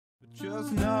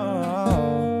Just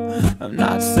know I'm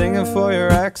not singing for your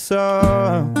ex,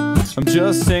 I'm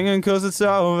just singing cause it's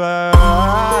over.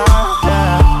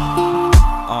 Yeah.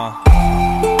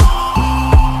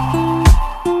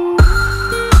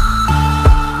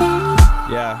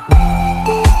 Yeah.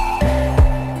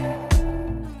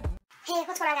 Hey,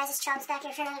 what's going on, guys? It's Chubbs back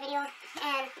here for another video.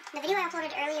 And the video I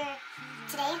uploaded earlier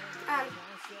today, I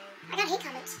got hate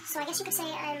comments, so I guess you could say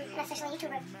I'm an official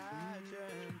YouTuber.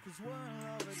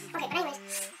 Okay, but anyways,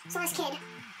 so this kid,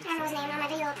 I don't know his name, on my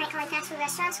video of prank calling fast food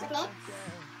restaurants with Nate.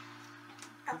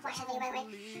 Go watch that video, by the way.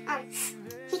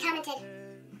 He commented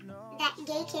that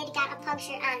gay kid got a pug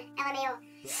shirt on, LMAO.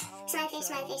 Smiley face,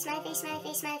 smiley face, smiley face, smiley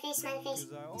face, smiley face, smiley face,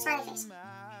 smiley face.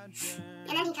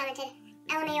 And then he commented,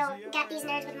 LMAO got these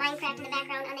nerds with Minecraft in the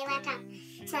background on their laptop.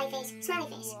 Smiley face, smiley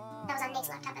face. That was on Nate's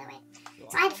laptop, by the way.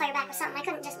 So I had to fire back with something. I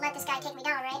couldn't just let this guy take me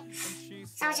down, right?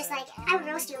 So I was just like, I would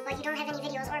roast you, but you don't have any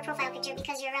videos or a profile picture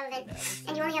because you're irrelevant,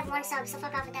 and you only have one sub, so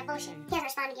fuck off with that bullshit. He hasn't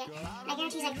responded yet, and I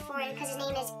guarantee he's like foreign because his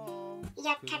name is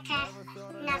Yakaka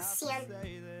Natsium.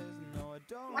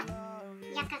 What?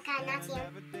 Yakaka Natsium.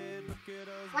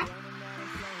 What?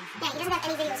 Yeah, he doesn't have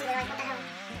any videos either, like, what the hell?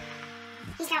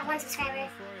 He's got one subscriber.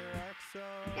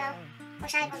 No.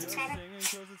 Wish I had one subscriber.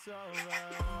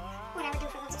 What I would do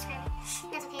for one subscriber.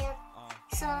 That's okay though.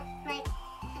 So, like,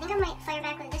 I think I might fire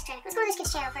back with a diss track. Let's go to this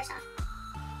kid's channel first off.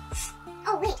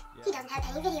 Oh wait, he doesn't have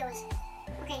any videos.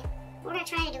 Okay, what we're gonna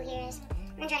try to do here is,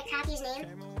 we're gonna try to copy his name,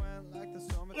 and then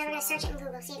we're gonna search it in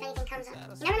Google, see if anything comes up.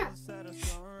 You never know.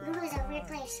 Google is a weird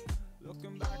place.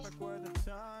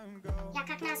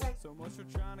 Yakaknazium.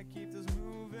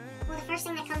 Well, the first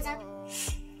thing that comes up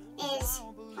is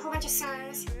a whole bunch of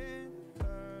songs.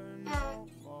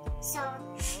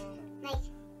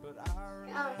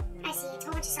 I see, it's a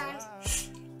whole bunch of songs.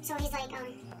 So he's like, I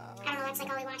don't know, that's like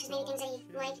all he watches, maybe things that he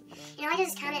like. And all I do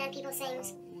is comment on people's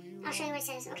things. I'll show you what it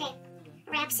says. Okay,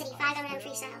 Rhapsody, 5 M&M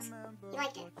freestyles. He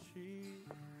liked it.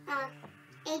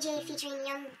 AJ featuring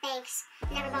Young Banks,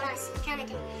 Never About Us. He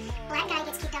commented. Black guy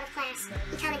gets kicked out of class.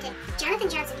 He commented. Jonathan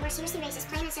Johnson, you are seriously racist,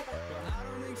 plain and simple.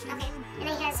 Okay, and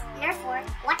then he has Nerf War.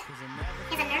 What?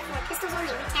 He has a Nerf War, pistols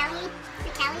only,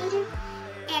 Retaliator,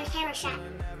 and Hammer Shot.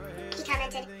 He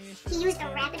commented. He used a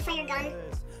rapid fire gun.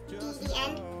 The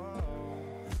end.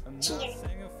 Cheater.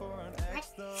 What?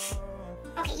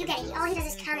 Okay, you get it. All he does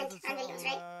is comment on videos,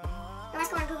 right? Well, let's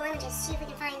go on Google Images, see if we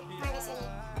can find one of this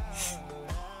idiot.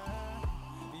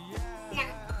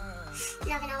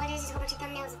 Nothing. All it is a whole bunch of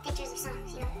thumbnails and pictures of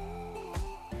songs, you know?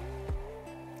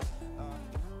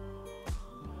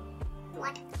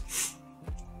 What?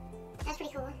 That's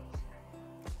pretty cool.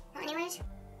 Well, anyways,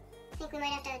 I think we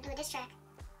might have to do a diss track.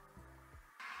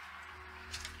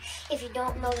 If you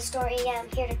don't know the story, yeah, I'm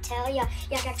here to tell ya.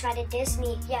 Yaka tried to diss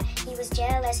me, yeah, he was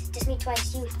jealous. Diss me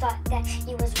twice, you thought that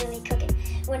you was really cooking.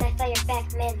 When I fired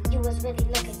back, man, you was really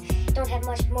looking. Don't have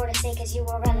much more to say cause you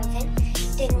were relevant.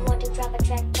 Didn't want to drop a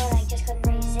track, but I just couldn't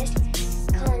resist.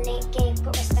 Calling Nate gay,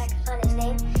 put respect on his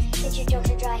name. Bitch, your jokes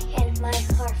are dry and my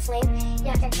heart flame.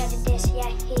 Yaka tried to diss, yeah,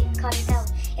 he caught it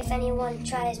out. If anyone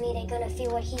tries me, they gonna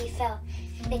feel what he felt.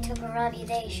 They took a Rami,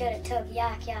 they shoulda took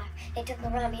yak yak. They took a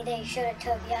Rami, they shoulda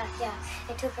took yak yak.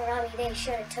 They took a Rami, they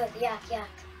shoulda took yak yak.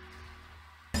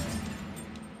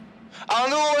 On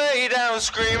the way down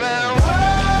screaming,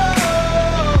 whoa,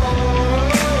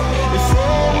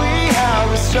 before we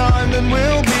have a sun.